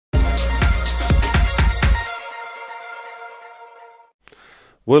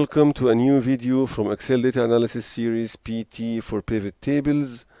Welcome to a new video from Excel Data Analysis Series PT for Pivot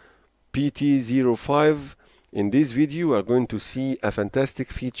Tables, PT05. In this video, we are going to see a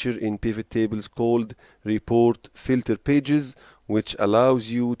fantastic feature in pivot tables called Report Filter Pages, which allows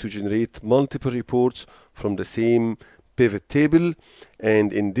you to generate multiple reports from the same pivot table.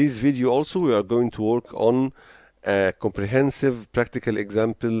 And in this video also, we are going to work on a comprehensive practical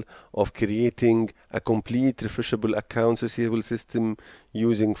example of creating a complete refreshable accounts receivable system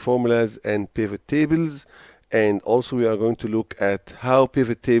using formulas and pivot tables. And also we are going to look at how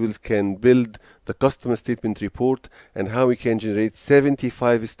pivot tables can build the customer statement report and how we can generate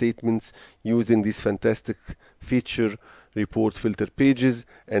 75 statements using this fantastic feature, report filter pages.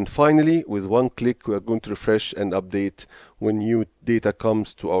 And finally, with one click, we are going to refresh and update when new data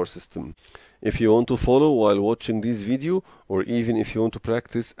comes to our system. If you want to follow while watching this video, or even if you want to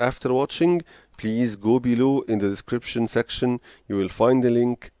practice after watching, please go below in the description section. You will find the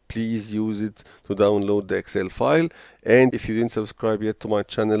link. Please use it to download the Excel file. And if you didn't subscribe yet to my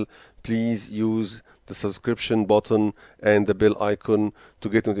channel, please use the subscription button and the bell icon to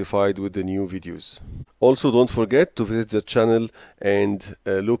get notified with the new videos. Also, don't forget to visit the channel and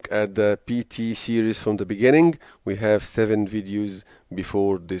look at the PT series from the beginning. We have 7 videos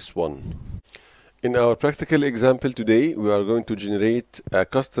before this one. In our practical example today, we are going to generate a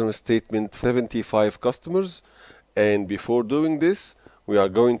customer statement for 75 customers. And before doing this, we are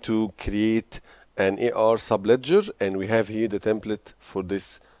going to create an AR subledger, and we have here the template for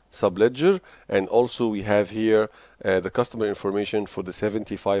this subledger, and also we have here the customer information for the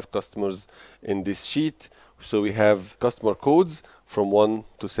 75 customers in this sheet. So we have customer codes from 1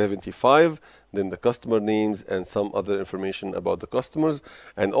 to 75, then the customer names and some other information about the customers.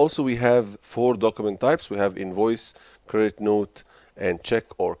 And also we have 4 document types. We have invoice, credit note, and check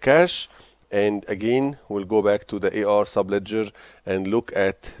or cash. And again, we'll go back to the AR subledger and look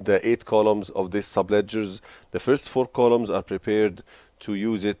at the 8 columns of this subledgers. The first 4 columns are prepared to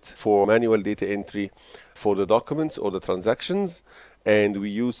use it for manual data entry for the documents or the transactions. And we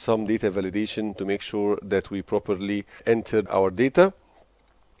use some data validation to make sure that we properly enter our data.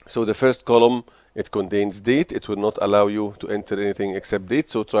 So the first column, it contains date. It will not allow you to enter anything except date.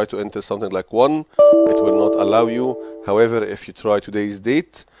 So try to enter something like 1. It will not allow you. However, if you try today's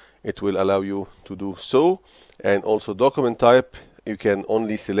date, it will allow you to do so. And also document type, you can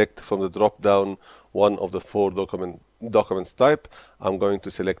only select from the drop down one of the 4 documents type. I'm going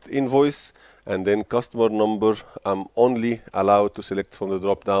to select invoice, and then customer number, I'm only allowed to select from the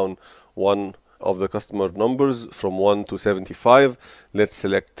drop down one of the customer numbers from 1 to 75. Let's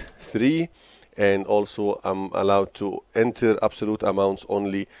select 3. And also I'm allowed to enter absolute amounts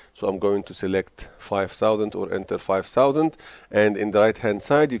only, so I'm going to select 5,000 or enter 5,000. And in the right hand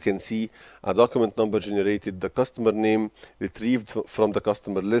side you can see a document number generated, the customer name retrieved from the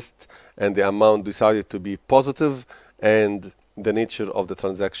customer list, and the amount decided to be positive, and the nature of the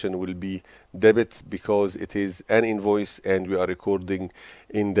transaction will be debit because it is an invoice and we are recording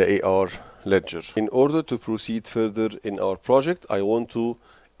in the AR ledger. In order to proceed further in our project, I want to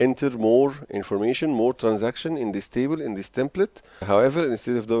enter more information, more transaction in this table, in this template. However,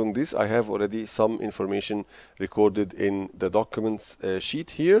 instead of doing this, I have already some information recorded in the documents sheet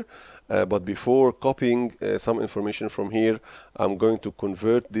here. But before copying some information from here, I'm going to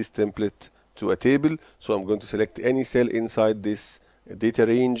convert this template to a table. So I'm going to select any cell inside this data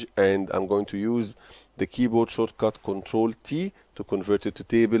range, and I'm going to use the keyboard shortcut Control-T to convert it to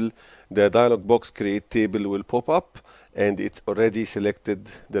table. The dialog box create table will pop up, and it's already selected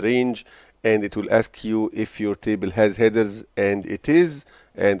the range, and it will ask you if your table has headers, and it is.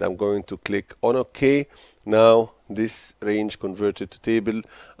 And I'm going to click on OK. Now this range converted to table.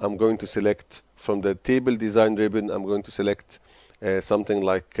 I'm going to select from the table design ribbon, I'm going to select something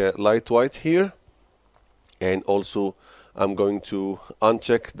like light white here, and also I'm going to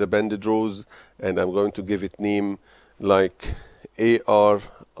uncheck the banded rows, and I'm going to give it name like AR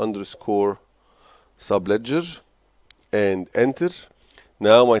underscore subledger, and enter.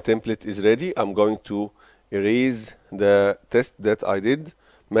 Now my template is ready. I'm going to erase the test that I did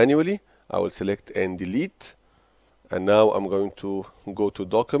manually. I will select and delete, and now I'm going to go to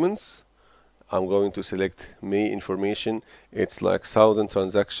documents. I'm going to select May information. It's like 1,000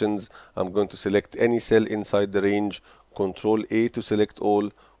 transactions. I'm going to select any cell inside the range, Control A to select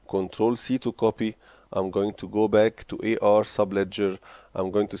all, Control C to copy. I'm going to go back to AR subledger.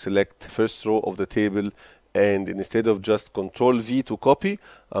 I'm going to select first row of the table, and instead of just Control V to copy,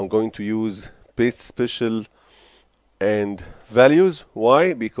 I'm going to use paste special and values.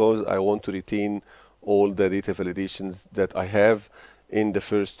 Why? Because I want to retain all the data validations that I have in the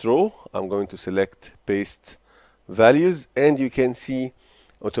first row. I'm going to select paste values, and you can see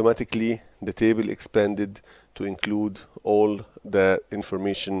automatically the table expanded to include all the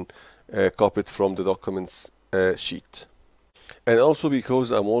information copied from the documents sheet. And also,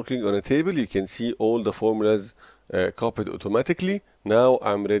 because I'm working on a table, you can see all the formulas copied automatically. Now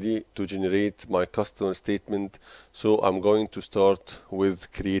I'm ready to generate my customer statement. So I'm going to start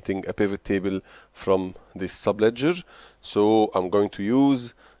with creating a pivot table from this subledger. So I'm going to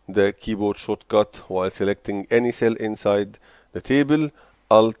use the keyboard shortcut while selecting any cell inside the table,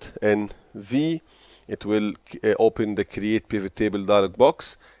 Alt and V. It will open the Create Pivot Table dialog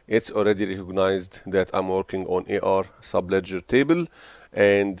box. It's already recognized that I'm working on AR subledger table,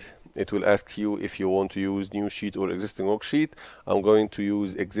 and it will ask you if you want to use new sheet or existing worksheet. I'm going to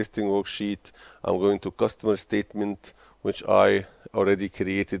use existing worksheet. I'm going to customer statement, which I already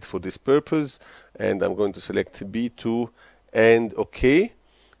created for this purpose, and I'm going to select B2 and OK.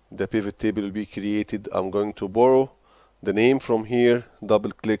 The pivot table will be created. I'm going to borrow the name from here,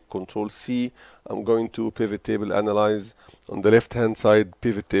 double click, Control C. I'm going to pivot table analyze. On the left hand side,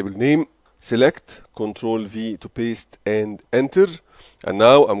 pivot table name, select, Control V to paste and enter. And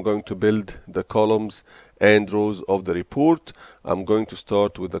now I'm going to build the columns and rows of the report. I'm going to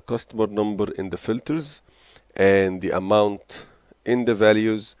start with the customer number in the filters and the amount in the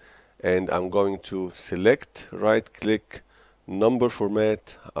values, and I'm going to select, right click, number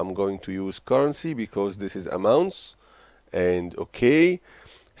format. I'm going to use currency because this is amounts, and OK.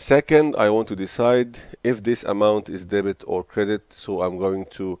 Second, I want to decide if this amount is debit or credit, so I'm going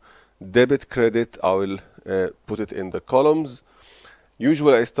to debit credit. I will put it in the columns.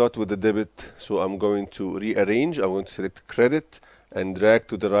 Usually I start with the debit, so I'm going to rearrange. I'm going to select credit and drag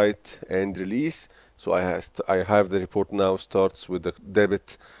to the right and release. So I have the report now starts with the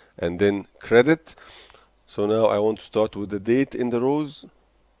debit and then credit. So now I want to start with the date in the rows,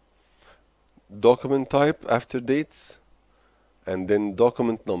 document type after dates, and then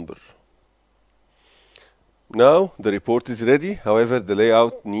document number. Now the report is ready. However, the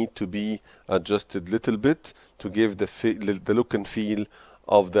layout need to be adjusted a little bit to give the look and feel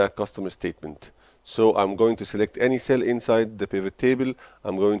of the customer statement. So I'm going to select any cell inside the pivot table.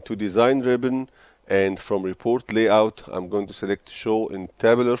 I'm going to design ribbon, and from report layout, I'm going to select show in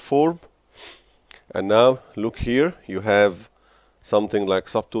tabular form. And now look here, you have something like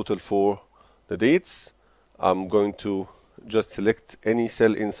subtotal for the dates. I'm going to just select any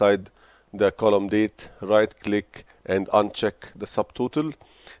cell inside the column date, right click and uncheck the subtotal.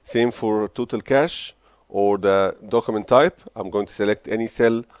 Same for total cash or the document type. I'm going to select any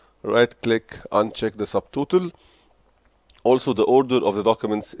cell, right click, uncheck the subtotal. Also, the order of the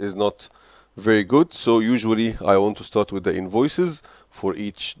documents is not very good, so usually I want to start with the invoices for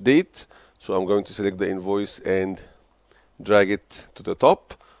each date. So I'm going to select the invoice and drag it to the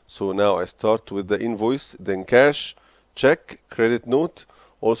top. So now I start with the invoice, then cash, check, credit note.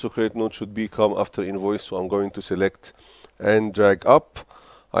 Also, credit note should come after invoice, so I'm going to select and drag up.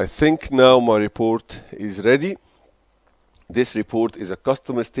 I think now my report is ready. This report is a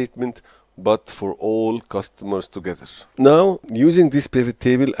customer statement, but for all customers together. Now, using this pivot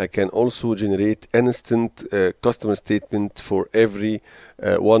table, I can also generate instant customer statement for every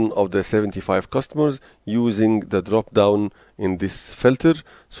one of the 75 customers using the drop down in this filter.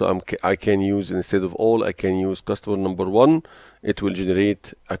 So I can use, instead of all, I can use customer number 1. It will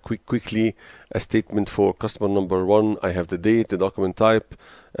generate quickly a statement for customer number 1. I have the date, the document type,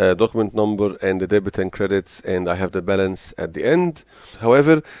 document number, and the debit and credits, and I have the balance at the end.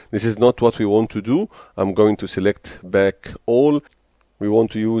 However, this is not what we want to do. I'm going to select back all. We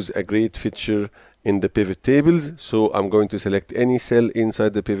want to use a great feature in the pivot tables, so I'm going to select any cell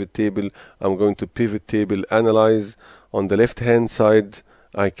inside the pivot table. I'm going to pivot table analyze. On the left hand side,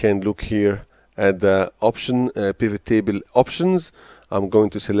 I can look here at the option pivot table options. I'm going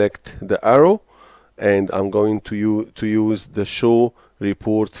to select the arrow, and I'm going to use the show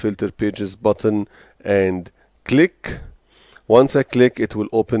report filter pages button and click. Once I click, it will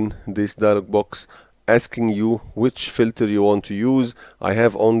open this dialog box asking you which filter you want to use. I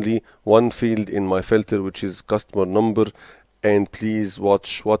have only one field in my filter, which is customer number, and please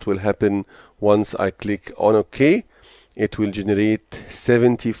watch what will happen once I click on OK. It will generate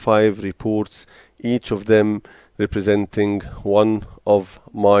 75 reports, each of them representing one of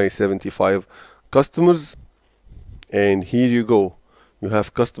my 75 customers. And here you go. You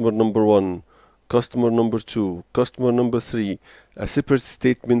have customer number 1, customer number 2, customer number 3, a separate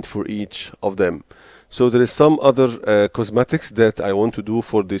statement for each of them. So there is some other cosmetics that I want to do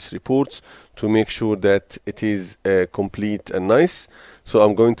for these reports to make sure that it is complete and nice. So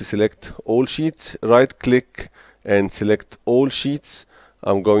I'm going to select all sheets, right click and select all sheets.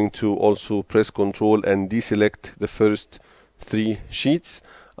 I'm going to also press Control and deselect the first 3 sheets.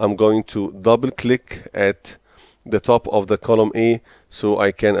 I'm going to double click at the top of the column A so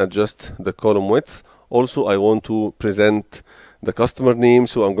I can adjust the column width. Also, I want to present the customer name,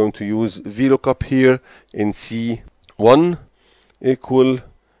 so I'm going to use VLOOKUP here in C1 equal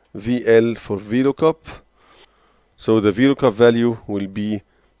VL for VLOOKUP. So the VLOOKUP value will be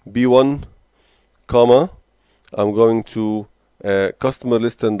B1, comma, I'm going to customer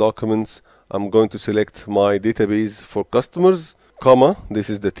list and documents. I'm going to select my database for customers, comma, this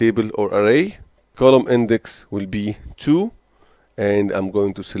is the table or array. Column index will be 2, and I'm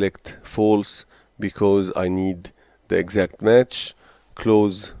going to select false because I need the exact match.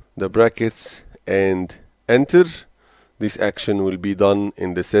 Close the brackets and enter. This action will be done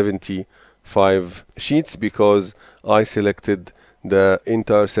in the 75 sheets because I selected the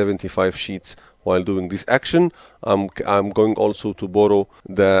entire 75 sheets while doing this action. I'm going also to borrow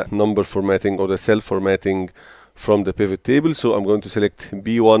the number formatting or the cell formatting from the pivot table. So I'm going to select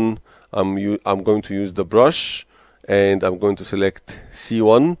B1. I'm going to use the brush, and I'm going to select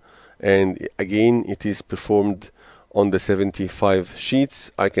C1, and again it is performed on the 75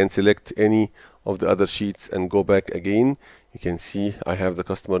 sheets. I can select any of the other sheets and go back again. You can see I have the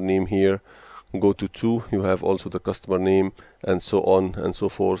customer name here. Go to 2, you have also the customer name, and so on and so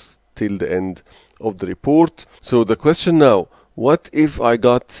forth till the end of the report. So the question now, what if I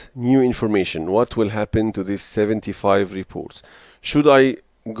got new information? What will happen to these 75 reports? Should I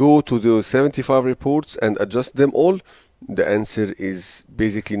go to those 75 reports and adjust them all? The answer is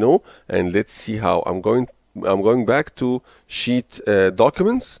basically no, and let's see how. I'm going back to sheet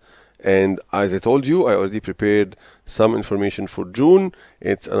documents, and as I told you, I already prepared some information for June.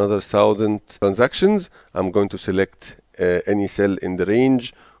 It's another 1,000 transactions. I'm going to select any cell in the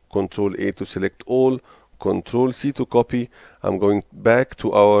range, Control A to select all, Control C to copy. I'm going back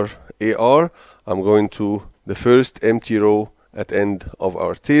to our AR. I'm going to the first empty row at end of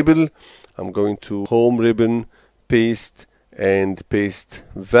our table. I'm going to home ribbon, paste, and paste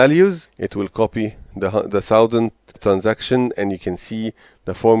values. It will copy the 1,000 transaction, and you can see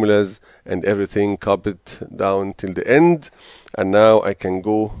the formulas and everything copied down till the end. And now I can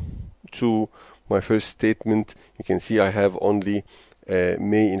go to my first statement. You can see I have only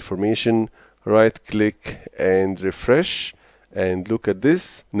May information. Right click and refresh, and look at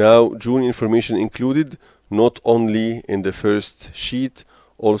this. Now June information included, not only in the first sheet,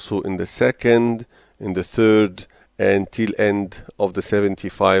 also in the second, in the third, and till end of the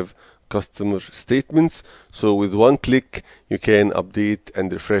 75 customer statements. So with one click you can update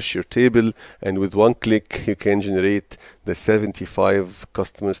and refresh your table, and with one click you can generate the 75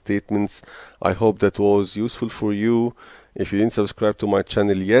 customer statements. I hope that was useful for you. If you didn't subscribe to my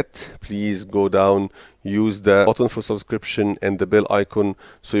channel yet, please go down, use the button for subscription and the bell icon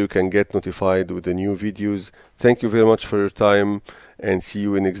so you can get notified with the new videos. Thank you very much for your time, and see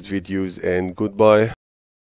you in next videos, and goodbye.